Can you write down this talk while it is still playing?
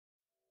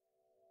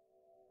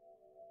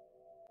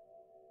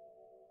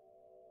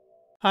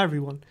Hi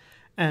everyone,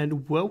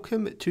 and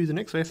welcome to the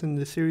next lesson in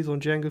the series on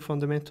Django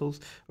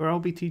fundamentals, where I'll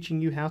be teaching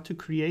you how to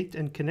create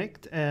and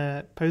connect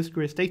a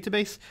Postgres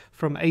database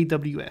from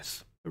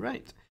AWS. All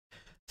right,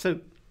 so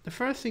the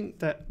first thing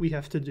that we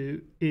have to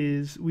do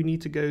is we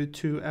need to go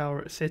to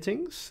our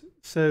settings.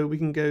 So we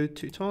can go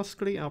to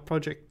Taskly, our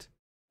project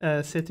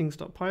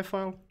settings.py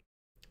file,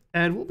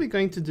 and what we're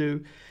going to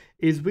do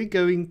is we're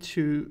going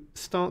to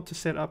start to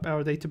set up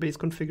our database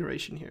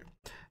configuration here.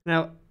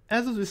 Now,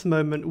 as of this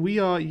moment, we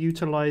are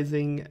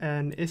utilizing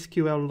an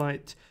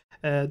SQLite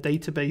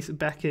database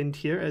backend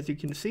here, as you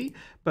can see,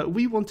 but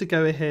we want to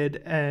go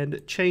ahead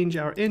and change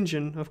our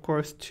engine, of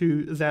course,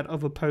 to that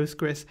of a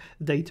Postgres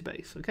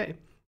database. Okay.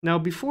 Now,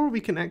 before we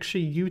can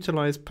actually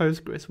utilize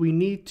Postgres, we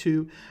need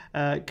to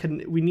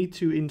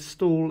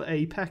install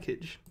a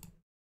package.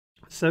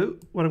 So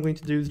what I'm going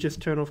to do is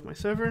just turn off my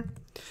server.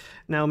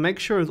 Now, make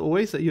sure as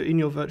always that you're in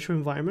your virtual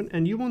environment,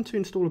 and you want to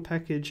install a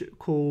package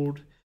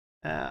called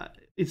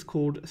it's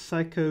called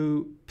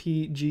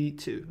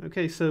psychopg2.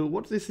 Okay, so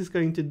what this is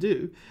going to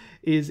do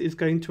is it's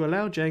going to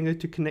allow Django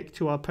to connect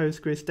to our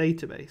Postgres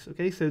database.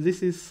 Okay, so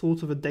this is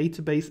sort of a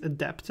database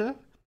adapter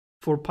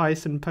for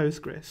Python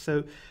Postgres.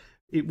 So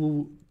it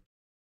will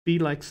be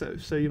like so.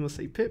 So you must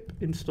say pip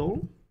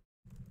install,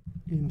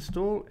 and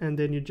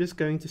then you're just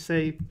going to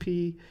say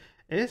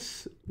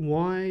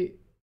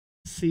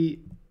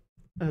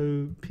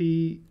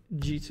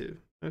psychopg2.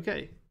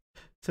 Okay,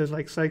 so it's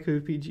like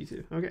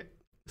psychopg2. Okay.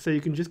 So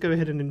you can just go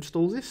ahead and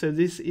install this. So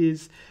this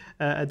is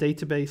a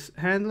database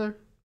handler.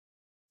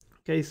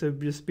 Okay, so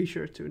just be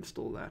sure to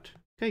install that.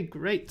 Okay,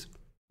 great.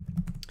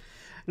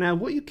 Now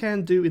what you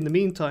can do in the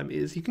meantime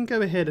is you can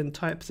go ahead and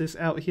type this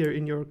out here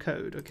in your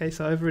code. Okay,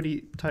 so I've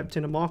already typed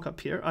in a markup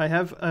here. I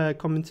have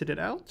commented it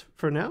out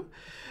for now.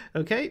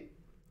 Okay,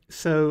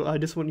 so I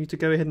just want you to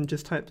go ahead and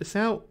just type this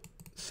out.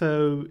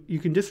 So you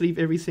can just leave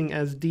everything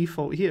as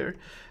default here.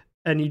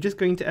 And you're just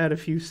going to add a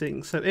few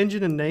things. So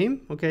engine and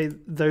name, okay,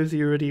 those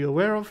you're already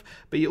aware of,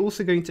 but you're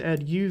also going to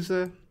add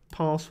user,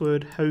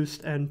 password,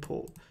 host, and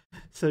port.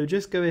 So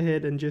just go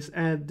ahead and just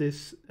add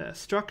this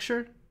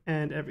structure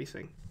and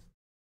everything.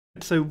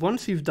 So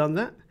once you've done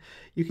that,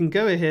 you can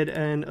go ahead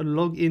and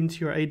log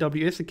into your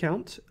AWS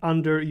account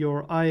under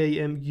your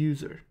IAM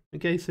user.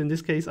 Okay, so in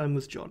this case, I'm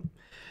with John.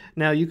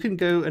 Now you can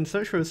go and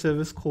search for a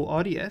service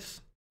called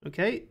RDS.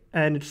 Okay,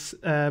 and it's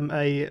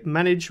a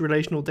managed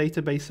relational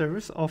database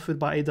service offered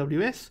by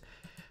AWS.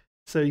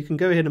 So you can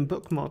go ahead and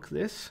bookmark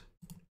this,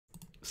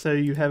 so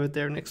you have it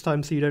there next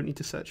time, so you don't need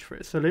to search for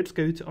it. So let's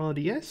go to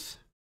RDS.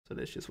 So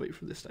let's just wait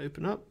for this to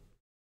open up.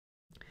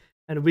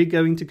 And we're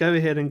going to go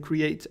ahead and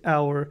create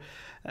our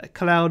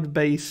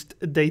cloud-based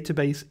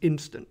database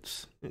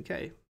instance.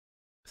 Okay,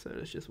 so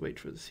let's just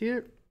wait for this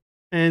here.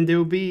 And there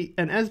will be,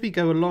 and as we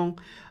go along,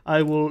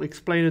 I will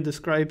explain and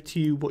describe to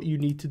you what you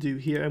need to do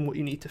here and what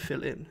you need to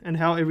fill in and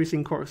how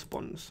everything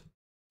corresponds.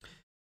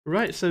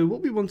 Right, so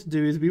what we want to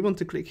do is we want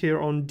to click here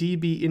on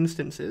DB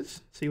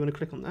instances. So you want to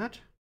click on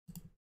that.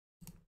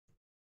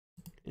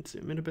 Let's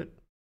zoom in a bit.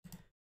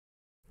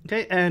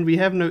 Okay, and we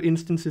have no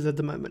instances at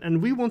the moment.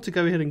 And we want to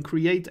go ahead and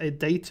create a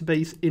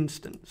database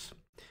instance.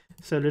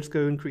 So let's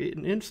go and create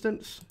an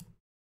instance.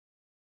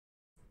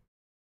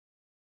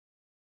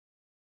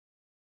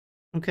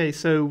 Okay,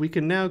 so we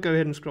can now go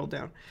ahead and scroll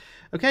down.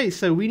 Okay,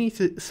 so we need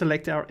to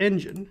select our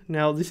engine.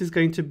 Now this is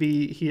going to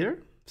be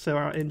here, so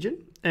our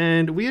engine,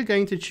 and we are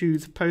going to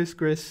choose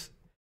Postgres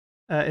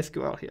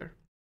SQL here.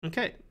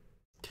 Okay.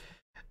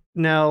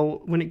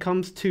 Now, when it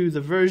comes to the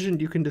version,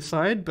 you can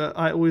decide, but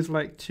I always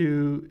like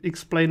to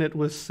explain it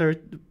with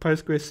Postgres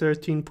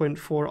 13.4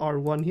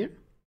 R1 here.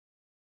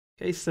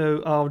 Okay,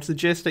 so I would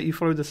suggest that you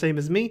follow the same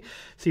as me,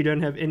 so you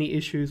don't have any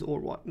issues or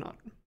whatnot.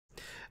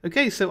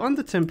 Okay, so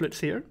under templates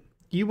here,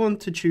 you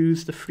want to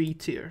choose the free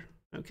tier,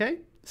 okay?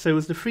 So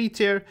with the free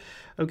tier,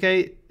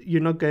 okay, you're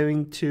not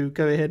going to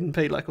go ahead and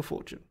pay like a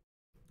fortune.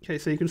 Okay,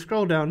 so you can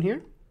scroll down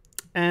here.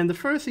 And the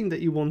first thing that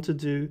you want to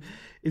do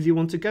is you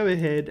want to go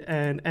ahead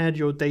and add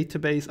your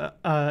database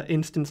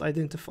instance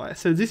identifier.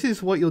 So this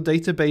is what your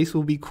database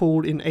will be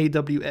called in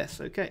AWS,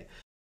 okay?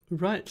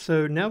 Right,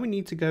 so now we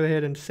need to go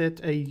ahead and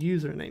set a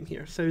username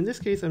here. So in this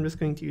case, I'm just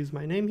going to use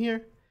my name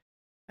here.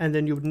 And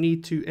then you would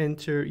need to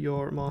enter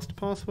your master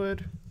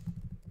password.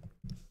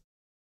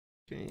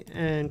 Okay,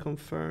 and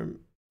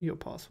confirm your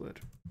password.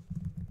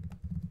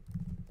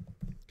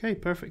 Okay,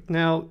 perfect.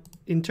 Now,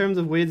 in terms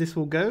of where this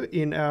will go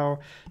in our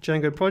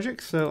Django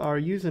project, so our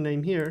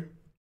username here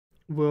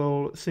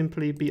will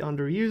simply be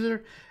under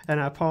user, and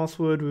our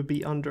password will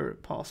be under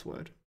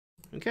password.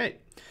 Okay,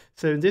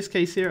 so in this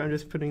case here, I'm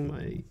just putting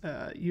my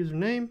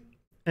username,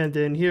 and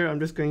then here I'm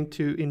just going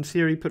to, in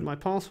theory, put my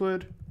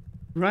password.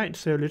 Right,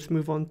 so let's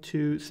move on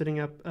to setting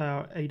up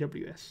our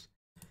AWS.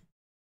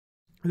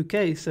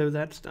 Okay, so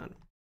that's done.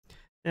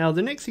 Now,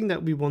 the next thing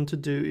that we want to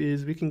do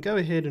is we can go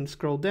ahead and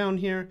scroll down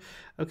here.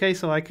 Okay,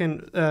 so I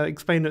can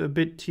explain it a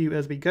bit to you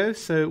as we go.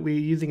 So we're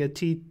using a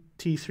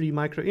T3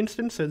 micro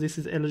instance, so this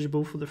is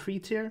eligible for the free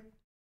tier.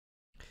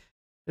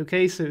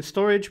 Okay, so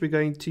storage, we're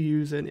going to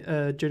use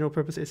a general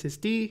purpose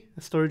SSD.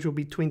 Storage will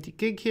be 20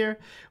 gig here.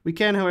 We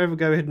can, however,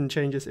 go ahead and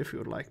change this if you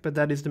would like, but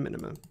that is the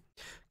minimum.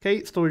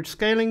 Okay, storage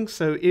scaling.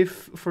 So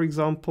if, for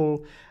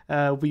example,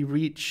 we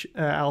reach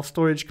our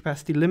storage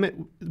capacity limit,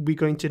 we're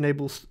going to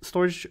enable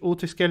storage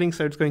auto scaling.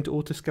 So it's going to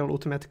auto scale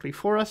automatically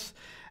for us.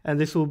 And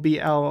this will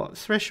be our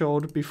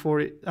threshold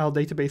before our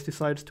database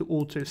decides to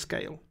auto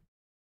scale.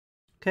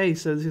 Okay,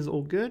 so this is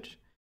all good.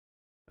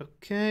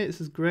 Okay,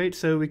 this is great.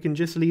 So we can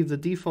just leave the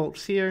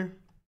defaults here.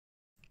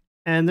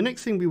 And the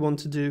next thing we want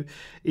to do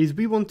is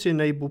we want to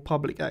enable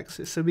public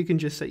access. So we can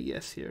just say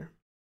yes here.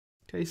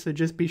 Okay, so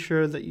just be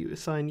sure that you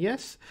assign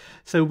yes.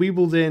 So we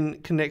will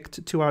then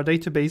connect to our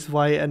database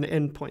via an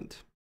endpoint.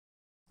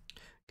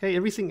 Okay,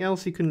 everything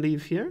else you can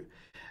leave here.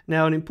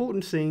 Now, an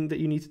important thing that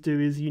you need to do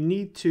is you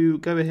need to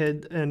go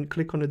ahead and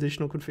click on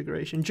additional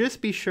configuration.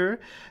 Just be sure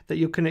that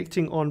you're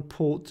connecting on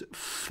port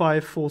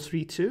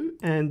 5432,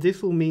 and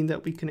this will mean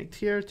that we connect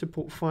here to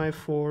port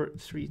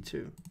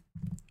 5432.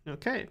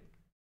 Okay,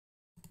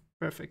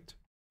 perfect.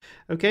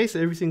 Okay,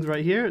 so everything's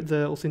right here.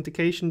 The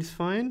authentication is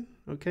fine.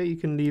 Okay, you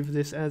can leave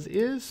this as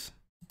is.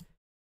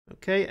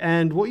 Okay,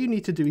 and what you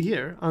need to do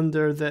here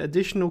under the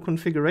additional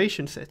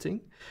configuration setting,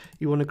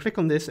 you want to click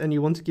on this and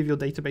you want to give your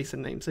database a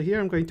name. So here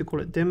I'm going to call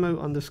it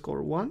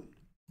demo_1,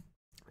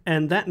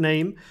 and that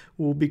name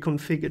will be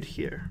configured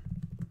here,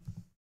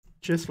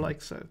 just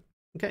like so.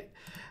 Okay,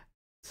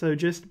 so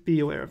just be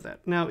aware of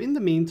that. Now, in the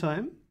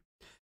meantime,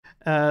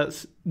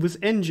 with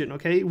Engine,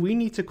 okay, we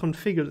need to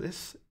configure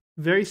this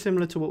very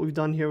similar to what we've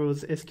done here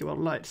with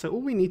SQLite. So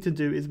all we need to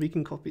do is we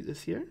can copy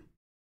this here,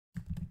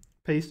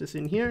 paste this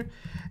in here,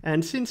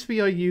 and since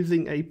we are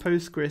using a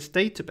Postgres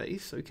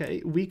database,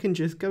 okay, we can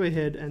just go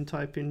ahead and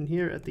type in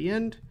here at the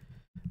end,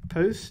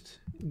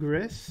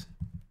 Postgres,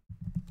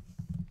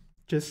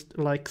 just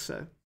like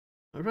so.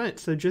 All right,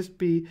 so just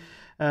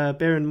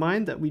bear in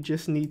mind that we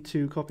just need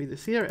to copy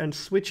this here and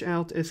switch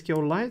out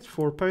SQLite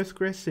for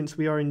Postgres, since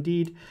we are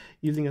indeed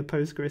using a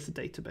Postgres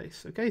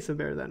database. Okay, so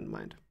bear that in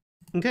mind.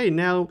 Okay,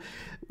 now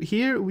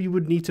here we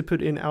would need to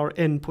put in our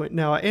endpoint.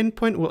 Now our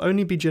endpoint will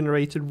only be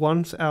generated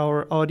once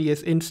our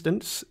RDS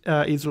instance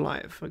is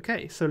live.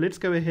 Okay, so let's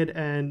go ahead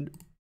and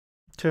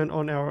turn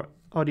on our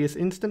RDS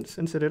instance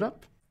and set it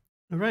up.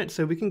 All right,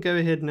 so we can go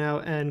ahead now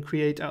and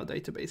create our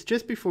database.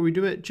 Just before we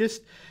do it,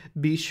 just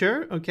be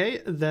sure, okay,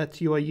 that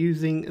you are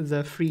using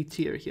the free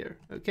tier here.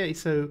 Okay,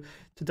 so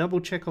to double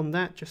check on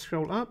that, just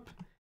scroll up.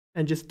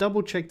 And just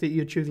double check that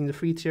you're choosing the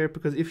free tier,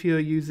 because if you're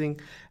using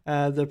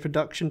the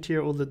production tier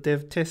or the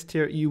dev test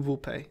tier, you will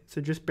pay. So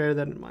just bear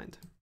that in mind.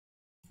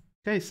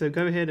 Okay, so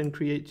go ahead and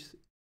create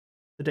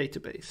the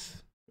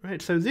database. All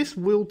right, so this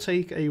will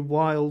take a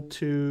while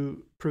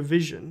to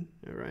provision.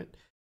 All right.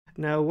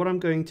 Now what I'm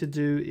going to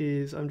do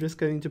is I'm just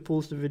going to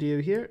pause the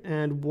video here,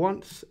 and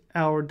once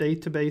our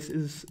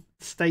database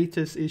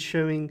status is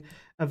showing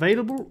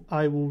available,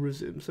 I will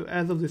resume. So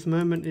as of this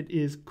moment, it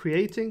is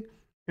creating.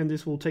 And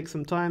this will take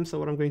some time, so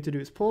what I'm going to do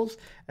is pause,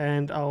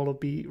 and I'll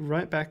be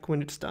right back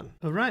when it's done.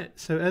 All right,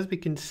 so as we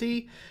can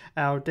see,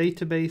 our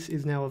database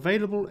is now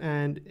available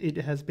and it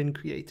has been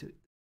created.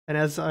 And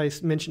as I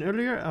mentioned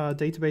earlier, our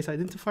database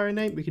identifier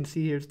name, we can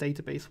see here is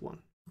database1.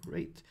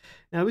 Great.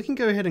 Now we can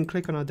go ahead and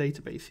click on our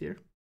database here.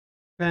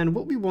 And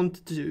what we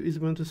want to do is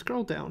we want to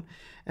scroll down,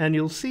 and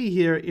you'll see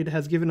here it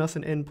has given us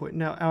an endpoint.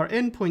 Now our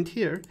endpoint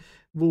here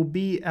will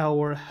be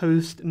our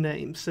host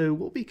name. So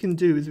what we can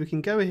do is we can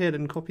go ahead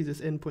and copy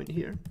this endpoint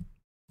here.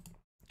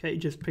 Okay,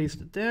 just paste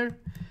it there,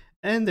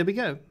 and there we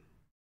go.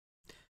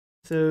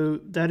 So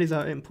that is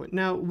our endpoint.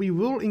 Now we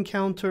will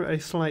encounter a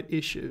slight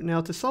issue.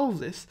 Now to solve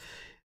this,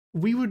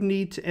 we would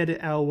need to edit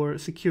our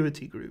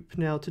security group.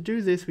 Now to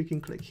do this, we can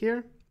click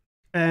here.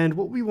 And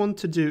what we want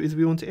to do is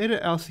we want to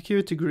edit our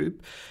security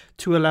group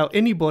to allow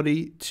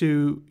anybody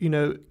to,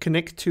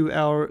 connect to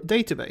our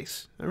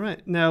database. All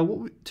right.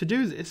 Now, to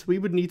do this, we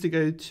would need to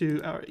go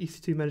to our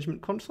EC2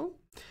 management console,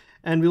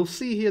 and we'll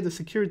see here the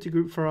security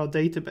group for our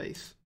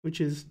database, which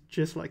is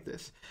just like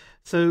this.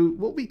 So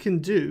what we can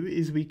do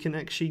is we can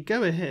actually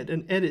go ahead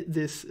and edit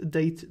this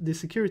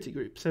security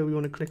group. So we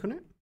want to click on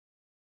it.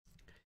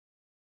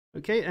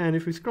 Okay. And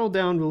if we scroll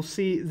down, we'll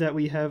see that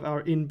we have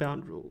our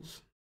inbound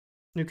rules.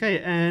 Okay,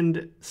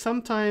 and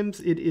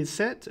sometimes it is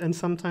set and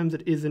sometimes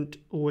it isn't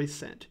always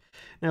set.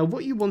 Now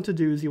what you want to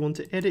do is you want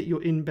to edit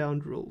your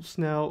inbound rules.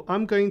 Now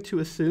I'm going to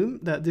assume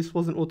that this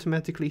wasn't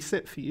automatically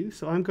set for you,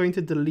 so I'm going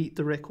to delete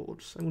the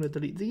records. I'm going to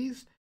delete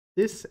these,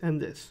 this, and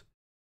this.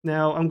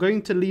 Now I'm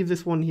going to leave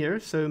this one here,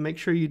 so make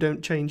sure you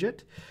don't change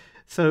it.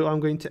 So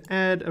I'm going to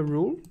add a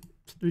rule,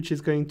 which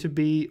is going to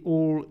be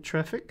all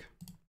traffic,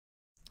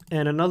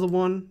 and another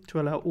one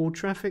to allow all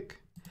traffic.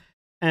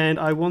 And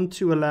I want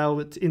to allow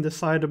it in the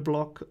CIDR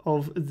block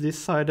of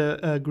this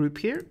CIDR group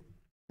here.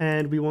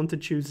 And we want to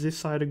choose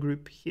this CIDR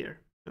group here.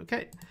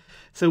 Okay,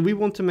 so we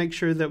want to make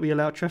sure that we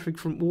allow traffic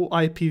from all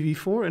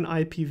IPv4 and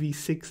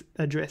IPv6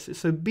 addresses.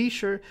 So be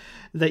sure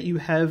that you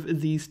have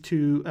these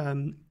two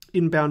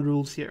inbound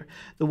rules here.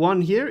 The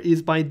one here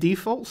is by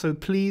default, so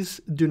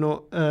please do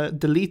not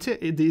delete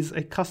it. It is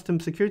a custom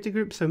security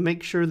group, so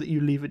make sure that you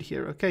leave it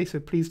here, okay? So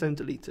please don't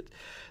delete it.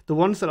 The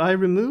ones that I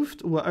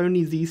removed were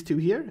only these two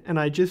here, and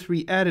I just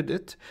re-added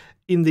it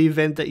in the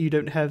event that you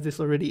don't have this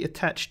already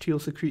attached to your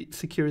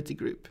security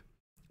group.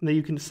 Now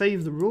you can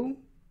save the rule,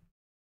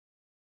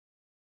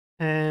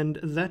 and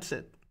that's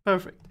it.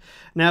 Perfect.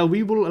 Now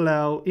we will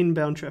allow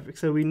inbound traffic.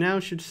 So we now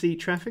should see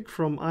traffic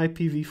from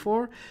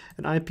IPv4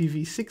 and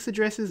IPv6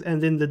 addresses,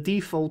 and then the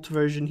default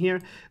version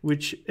here,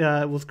 which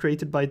was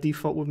created by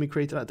default when we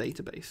created our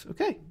database.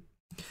 Okay,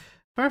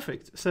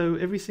 perfect. So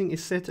everything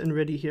is set and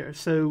ready here.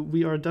 So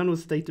we are done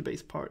with the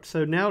database part.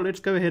 So now let's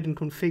go ahead and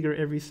configure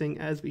everything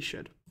as we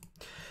should.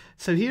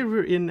 So here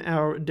we're in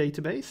our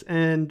database,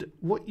 and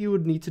what you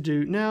would need to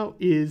do now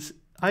is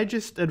I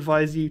just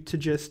advise you to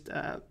just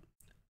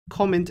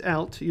comment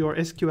out your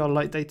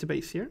SQLite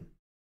database here.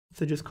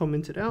 So just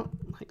comment it out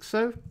like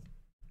so.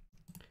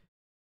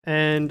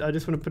 And I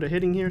just want to put a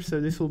heading here. So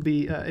this will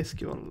be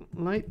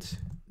SQLite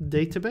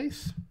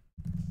database.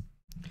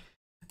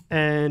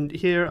 And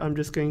here I'm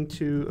just going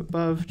to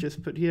above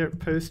just put here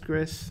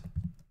postgres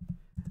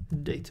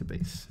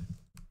database.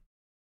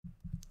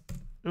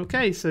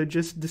 Okay, so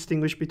just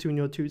distinguish between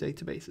your two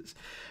databases.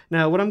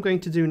 Now what I'm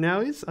going to do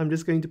now is I'm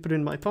just going to put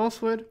in my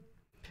password.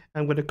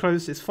 I'm going to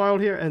close this file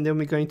here, and then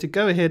we're going to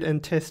go ahead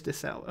and test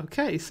this out.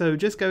 Okay, so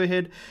just go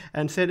ahead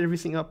and set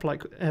everything up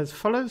like as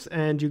follows,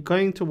 and you're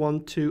going to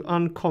want to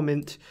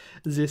uncomment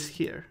this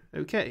here.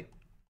 Okay,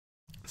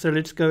 so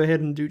let's go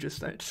ahead and do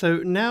just that. So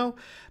now,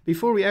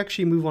 before we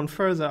actually move on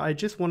further, I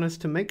just want us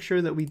to make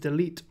sure that we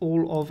delete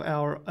all of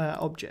our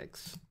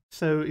objects.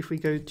 So if we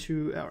go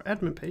to our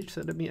admin page,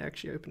 so let me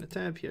actually open a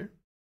tab here.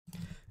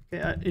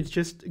 Okay, it's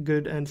just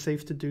good and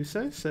safe to do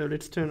so. So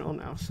let's turn on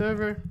our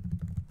server.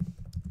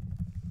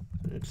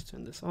 Let's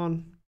turn this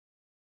on.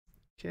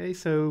 Okay,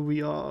 so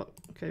we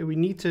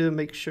need to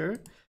make sure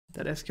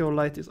that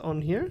SQLite is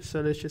on here. So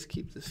let's just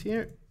keep this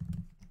here.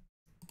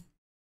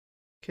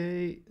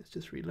 Okay, let's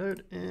just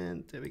reload,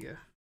 and there we go.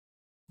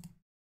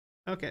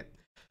 Okay,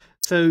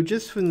 so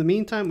just for the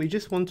meantime, we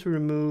just want to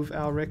remove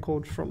our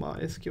record from our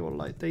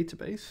SQLite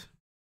database.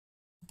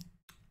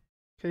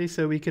 Okay,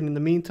 so we can in the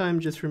meantime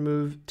just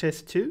remove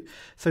test2.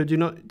 So do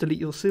not delete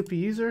your super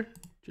user,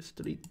 just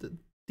delete the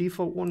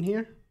default one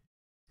here.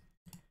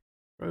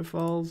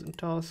 Profiles and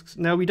tasks.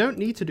 Now we don't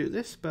need to do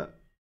this, but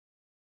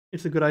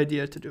it's a good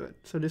idea to do it.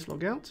 So let's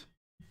log out.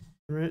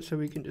 All right, so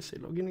we can just say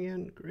login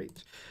again.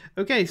 Great.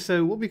 Okay,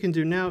 so what we can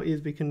do now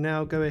is we can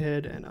now go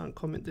ahead and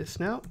uncomment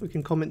this now. We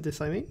can comment this,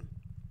 I mean,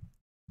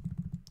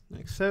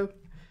 like so.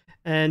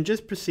 And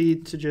just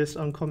proceed to just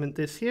uncomment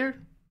this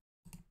here,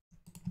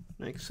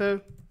 like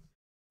so.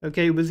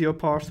 Okay, with your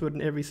password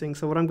and everything.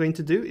 So what I'm going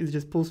to do is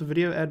just pause the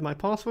video, add my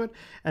password,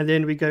 and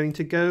then we're going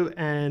to go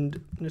and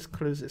let's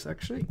close this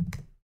actually.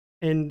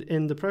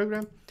 In the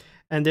program,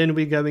 and then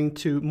we're going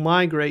to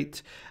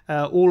migrate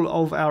all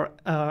of our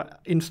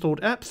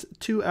installed apps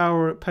to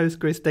our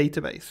Postgres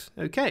database.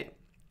 Okay,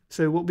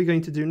 so what we're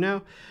going to do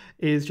now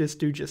is just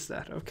do just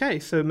that. Okay,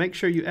 so make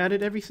sure you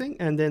added everything,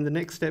 and then the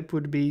next step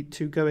would be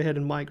to go ahead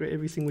and migrate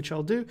everything, which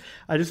I'll do.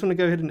 I just want to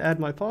go ahead and add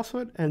my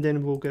password, and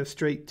then we'll go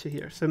straight to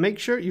here. So make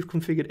sure you've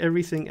configured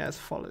everything as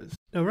follows.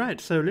 All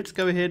right, so let's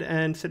go ahead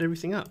and set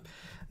everything up.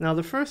 Now,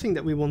 the first thing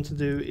that we want to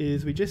do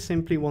is we just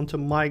simply want to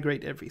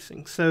migrate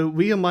everything. So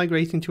we are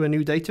migrating to a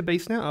new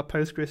database now, our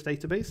Postgres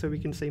database. So we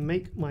can say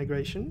make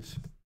migrations.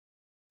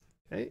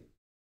 Okay,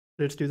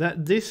 let's do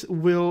that. This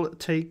will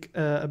take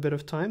a bit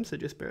of time, so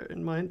just bear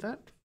in mind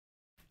that.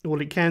 Well,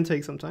 it can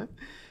take some time.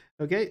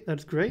 Okay,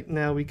 that's great.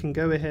 Now we can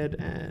go ahead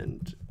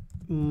and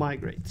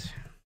migrate.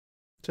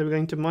 So we're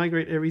going to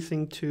migrate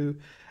everything to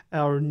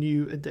our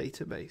new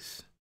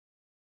database.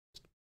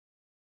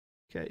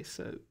 Okay,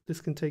 so this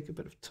can take a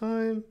bit of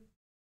time.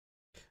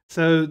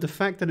 So the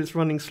fact that it's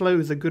running slow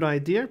is a good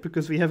idea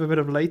because we have a bit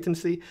of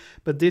latency,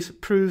 but this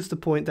proves the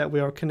point that we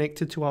are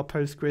connected to our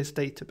Postgres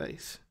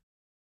database.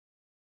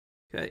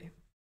 Okay,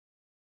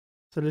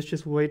 so let's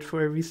just wait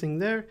for everything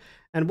there.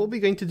 And what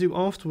we're going to do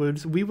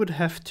afterwards, we would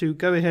have to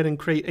go ahead and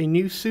create a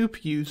new super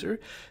user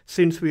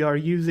since we are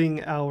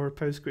using our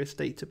Postgres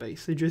database.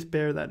 So just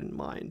bear that in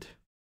mind.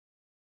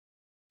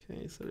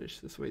 Okay, so let's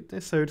just wait there.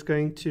 So it's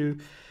going to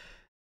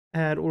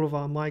add all of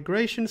our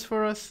migrations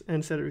for us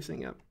and set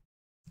everything up.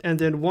 And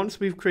then once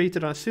we've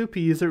created our super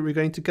user, we're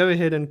going to go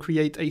ahead and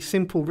create a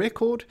simple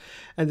record,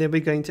 and then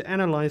we're going to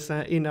analyze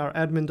that in our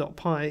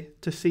admin.py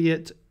to see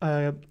it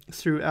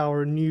through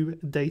our new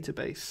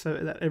database so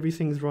that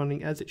everything's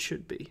running as it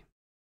should be.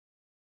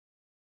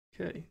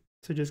 Okay,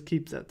 so just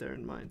keep that there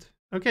in mind.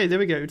 Okay, there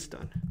we go, it's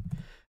done.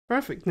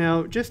 Perfect.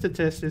 Now, just to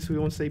test this, we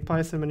want to say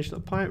python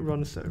manage.py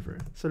run server.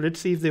 So let's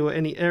see if there were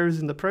any errors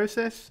in the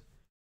process.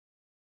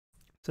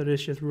 So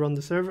let's just run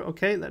the server.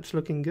 Okay, that's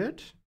looking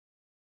good.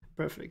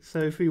 Perfect. So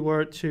if we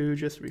were to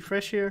just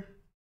refresh here.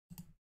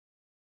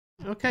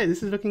 Okay,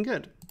 this is looking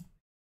good.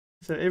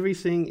 So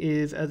everything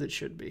is as it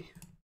should be.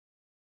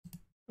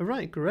 All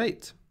right,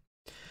 great.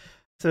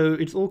 So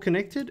it's all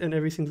connected and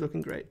everything's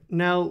looking great.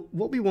 Now,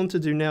 what we want to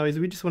do now is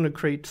we just want to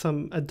create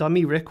a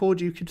dummy record,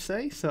 you could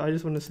say. So I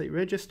just want to say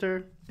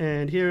register,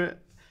 and here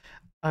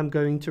I'm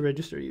going to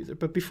register a user.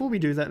 But before we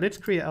do that, let's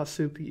create our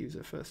super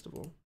user first of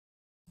all.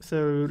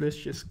 So let's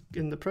just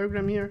in the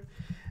program here,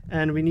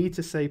 and we need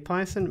to say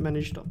Python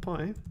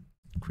manage.py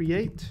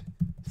create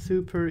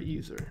super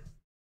user.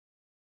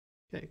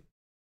 Okay.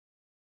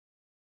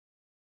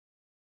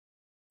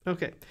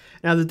 Okay.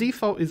 Now the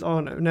default is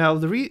Arno. Now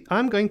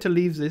I'm going to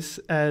leave this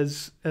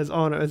as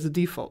Arno as the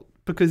default,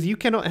 because you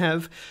cannot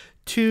have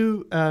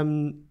two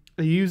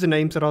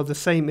usernames that are the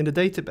same in a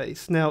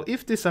database. Now,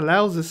 if this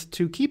allows us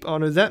to keep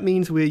Arno, that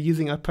means we're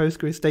using a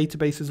Postgres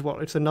database as well.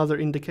 It's another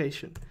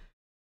indication.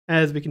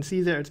 As we can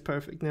see there, it's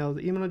perfect. Now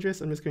the email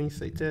address, I'm just going to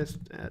say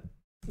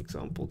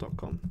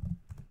test@example.com.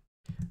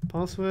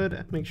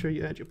 Password, make sure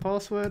you add your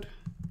password.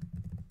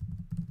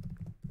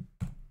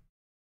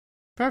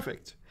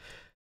 Perfect.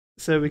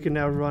 So we can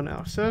now run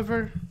our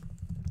server,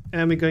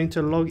 and we're going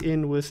to log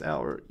in with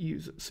our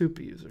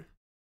super user.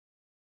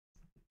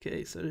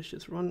 Okay, so let's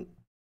just run,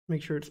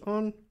 make sure it's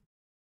on.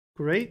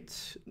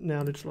 Great.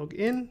 Now let's log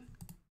in.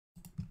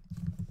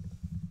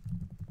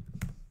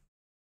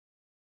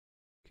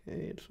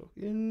 Okay, let's log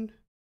in.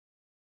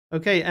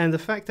 Okay, and the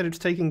fact that it's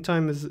taking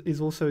time is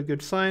also a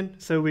good sign.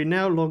 So we're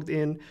now logged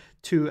in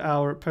to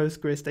our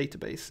Postgres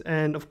database.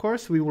 And of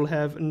course, we will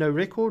have no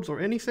records or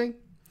anything.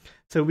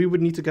 So we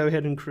would need to go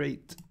ahead and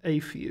create a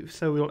few.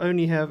 So we'll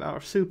only have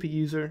our super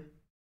user.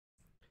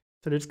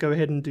 So let's go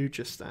ahead and do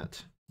just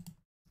that.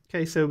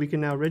 Okay, so we can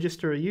now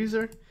register a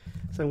user.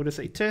 So I'm going to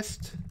say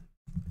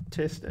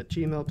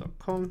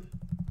test@gmail.com.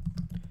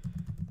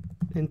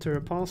 Enter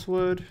a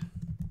password.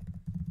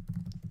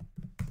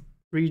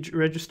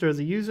 Register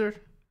the user.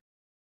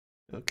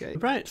 Okay,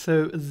 right,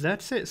 so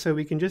that's it. So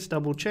we can just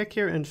double check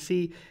here and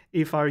see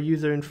if our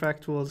user in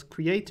fact was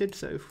created.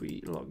 So if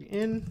we log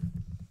in,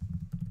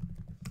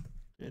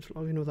 let's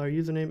log in with our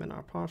username and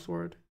our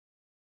password.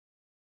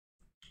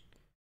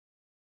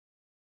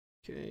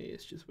 Okay,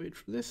 let's just wait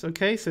for this.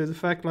 Okay, so the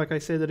fact, like I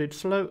said, that it's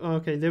slow.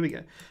 Okay, there we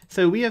go.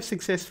 So we have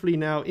successfully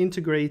now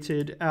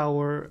integrated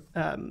our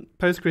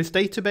Postgres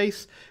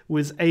database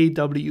with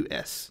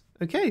AWS.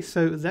 Okay,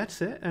 so that's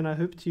it, and I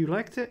hope you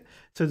liked it.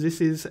 So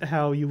this is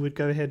how you would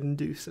go ahead and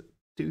do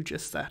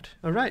just that.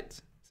 All right,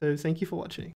 so thank you for watching.